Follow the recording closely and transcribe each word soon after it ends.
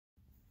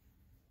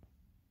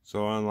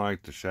So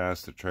unlike the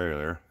Shasta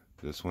trailer,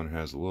 this one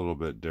has a little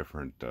bit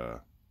different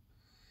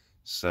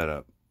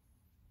setup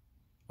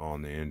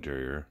on the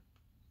interior.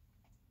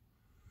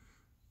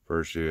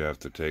 First you have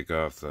to take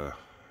off the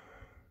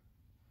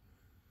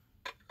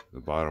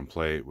bottom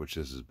plate, which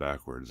this is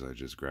backwards. I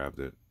just grabbed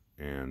it,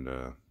 and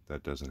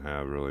that doesn't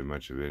have really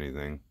much of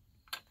anything.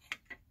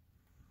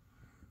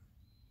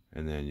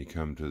 And then you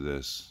come to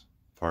this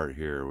part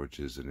here,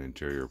 which is an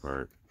interior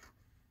part,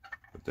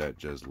 but that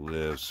just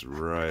lifts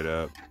right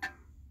up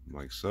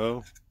like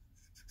so.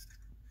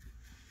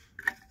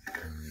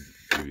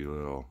 Give you a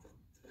little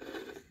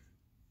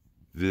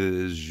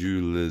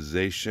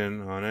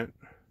visualization on it.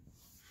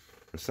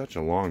 For such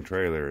a long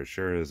trailer, it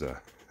sure is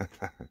a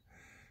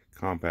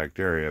compact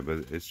area,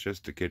 but it's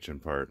just the kitchen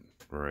part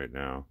for right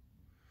now.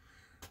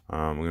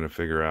 I'm going to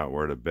figure out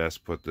where to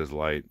best put this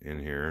light in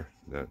here,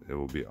 that it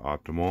will be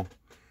optimal.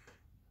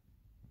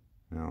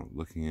 Now,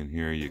 looking in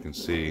here, you can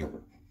see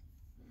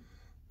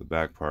the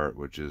back part,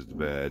 which is the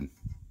bed,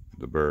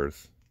 the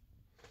berth.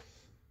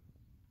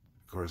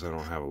 Of course, I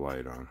don't have a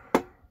light on,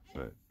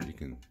 but you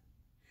can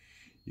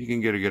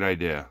get a good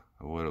idea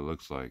of what it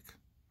looks like.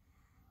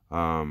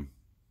 There's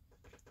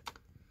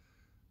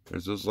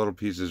those little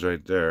pieces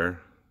right there.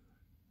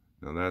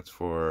 Now that's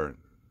for,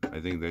 I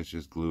think that's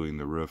just gluing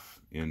the roof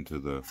into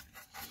the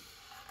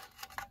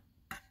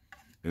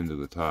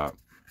top.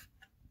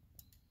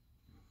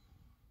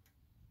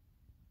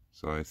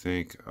 So I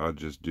think I'll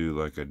just do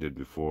like I did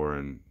before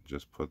and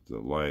just put the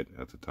light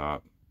at the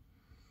top,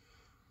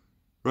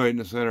 right in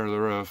the center of the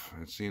roof.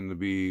 It seemed to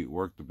be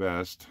work the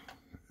best,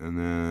 and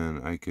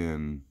then I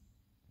can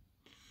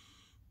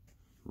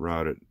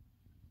route it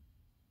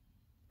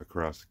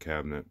across the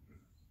cabinet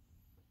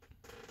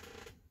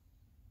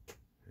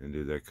and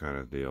do that kind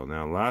of deal.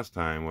 Now last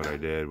time what I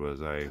did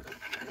was I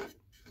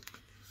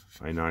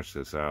notched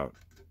this out,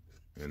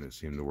 and it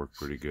seemed to work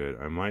pretty good.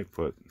 I might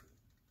put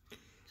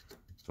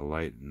the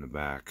light in the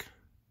back,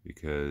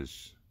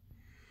 because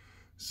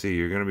see,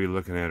 you're going to be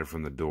looking at it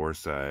from the door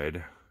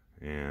side,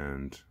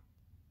 and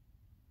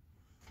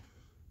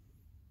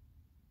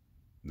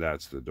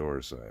that's the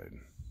door side,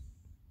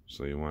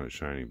 so you want it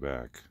shining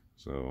back.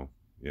 So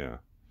yeah,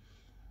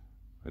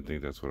 I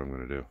think that's what I'm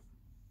going to do.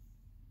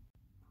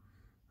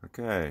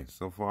 Okay,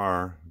 so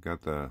far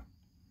got the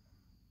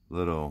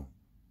little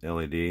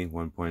LED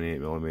 1.8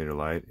 millimeter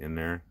light in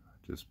there.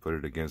 Just put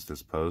it against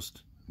this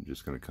post. I'm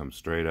just going to come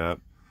straight up.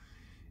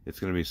 It's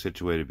going to be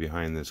situated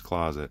behind this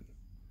closet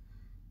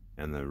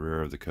and the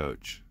rear of the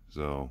coach.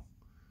 So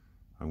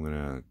I'm going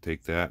to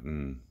take that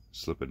and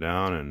slip it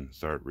down and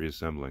start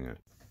reassembling it.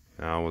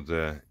 Now with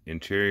the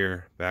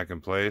interior back in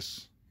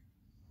place,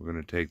 we're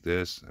going to take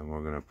this and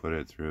we're going to put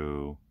it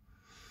through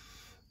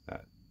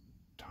that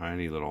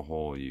tiny little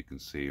hole you can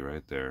see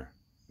right there,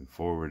 and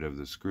forward of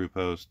the screw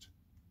post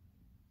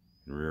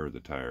and rear of the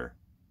tire,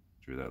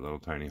 through that little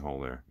tiny hole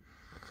there.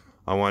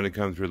 I wanted to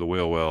come through the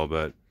wheel well,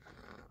 but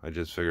I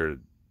just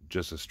figured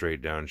just a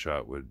straight down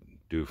shot would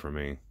do for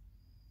me.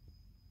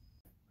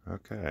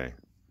 Okay,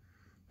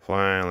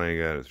 finally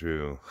got it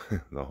through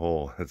the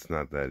hole. It's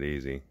not that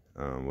easy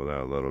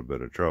without a little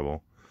bit of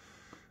trouble.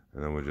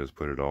 And then we'll just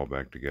put it all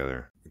back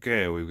together.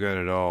 Okay, we've got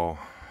it all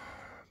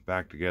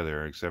back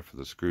together except for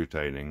the screw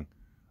tightening.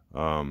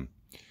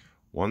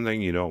 One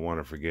thing you don't want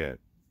to forget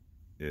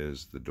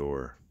is the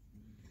door.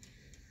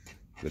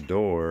 The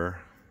door,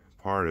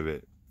 part of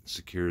it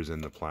secures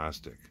in the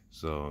plastic,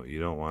 so you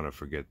don't want to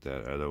forget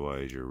that.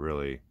 Otherwise you're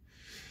really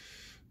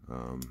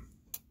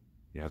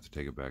you have to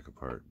take it back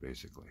apart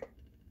basically.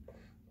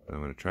 But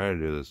I'm going to try to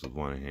do this with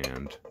one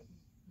hand.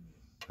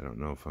 I don't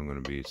know if I'm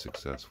going to be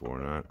successful or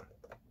not,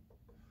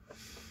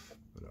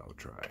 but I'll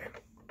try.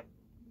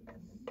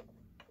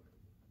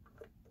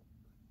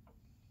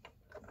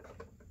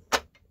 I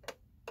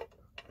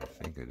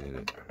think I did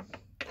it.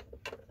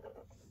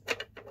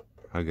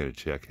 I gotta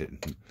check it.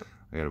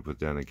 I gotta put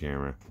down the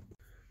camera.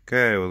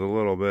 Okay, with a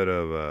little bit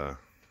of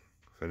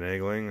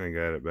finagling, I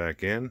got it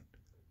back in.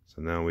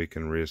 So now we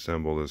can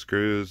reassemble the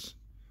screws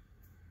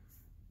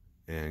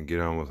and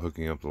get on with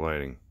hooking up the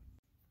lighting.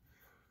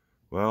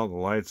 Well, the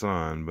light's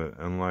on, but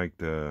unlike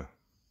the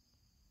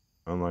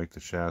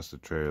Shasta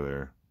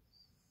trailer,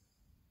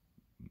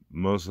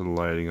 most of the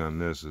lighting on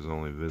this is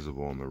only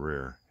visible in the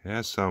rear. It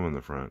has some in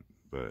the front,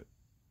 but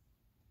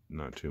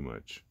not too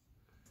much.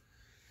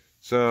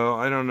 So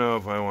I don't know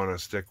if I want to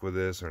stick with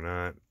this or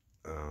not.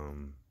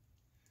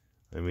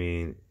 I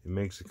mean, it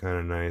makes it kind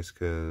of nice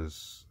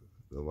because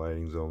the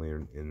lighting's only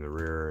in the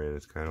rear, and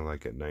it's kind of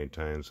like at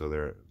nighttime, so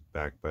they're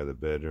back by the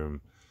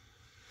bedroom.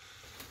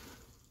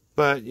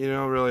 But you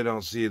know, really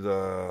don't see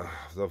the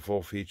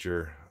full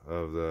feature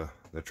of the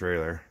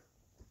trailer.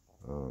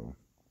 I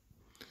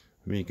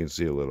mean, you can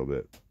see a little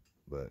bit,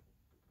 but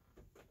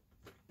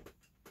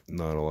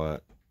not a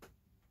lot.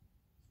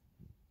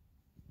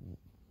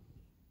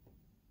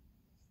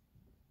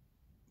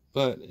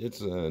 But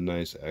it's a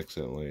nice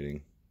accent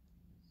lighting.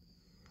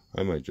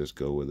 I might just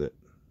go with it.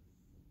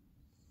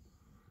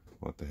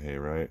 What the hey,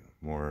 right?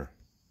 More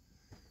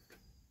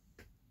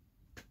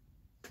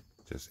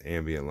just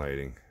ambient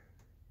lighting.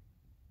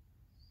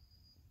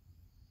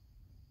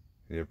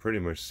 And you pretty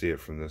much see it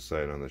from this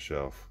side on the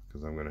shelf,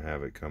 because I'm going to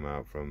have it come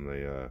out from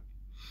the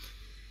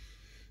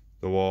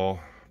wall,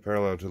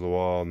 parallel to the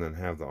wall, and then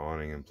have the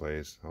awning in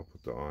place. I'll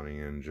put the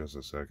awning in just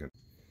a second.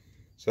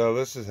 So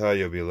this is how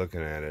you'll be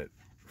looking at it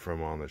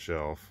from on the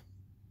shelf.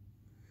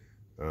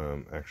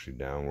 Actually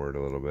downward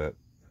a little bit,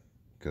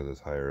 because it's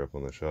higher up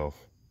on the shelf.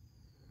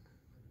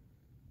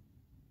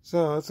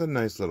 So it's a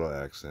nice little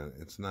accent.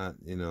 It's not,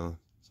 you know,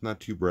 it's not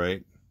too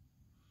bright.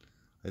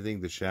 I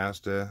think the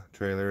Shasta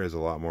trailer is a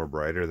lot more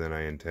brighter than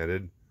I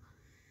intended.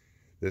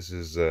 This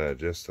is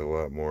just a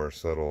lot more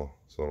subtle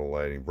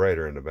lighting.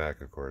 Brighter in the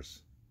back, of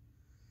course.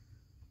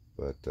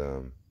 But,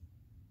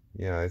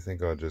 yeah, I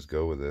think I'll just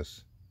go with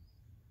this.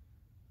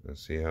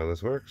 Let's see how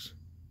this works.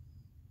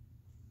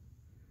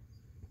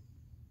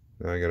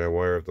 Now I gotta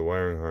wire up the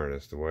wiring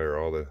harness to wire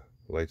all the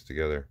lights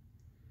together.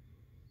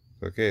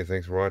 Okay,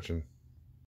 thanks for watching.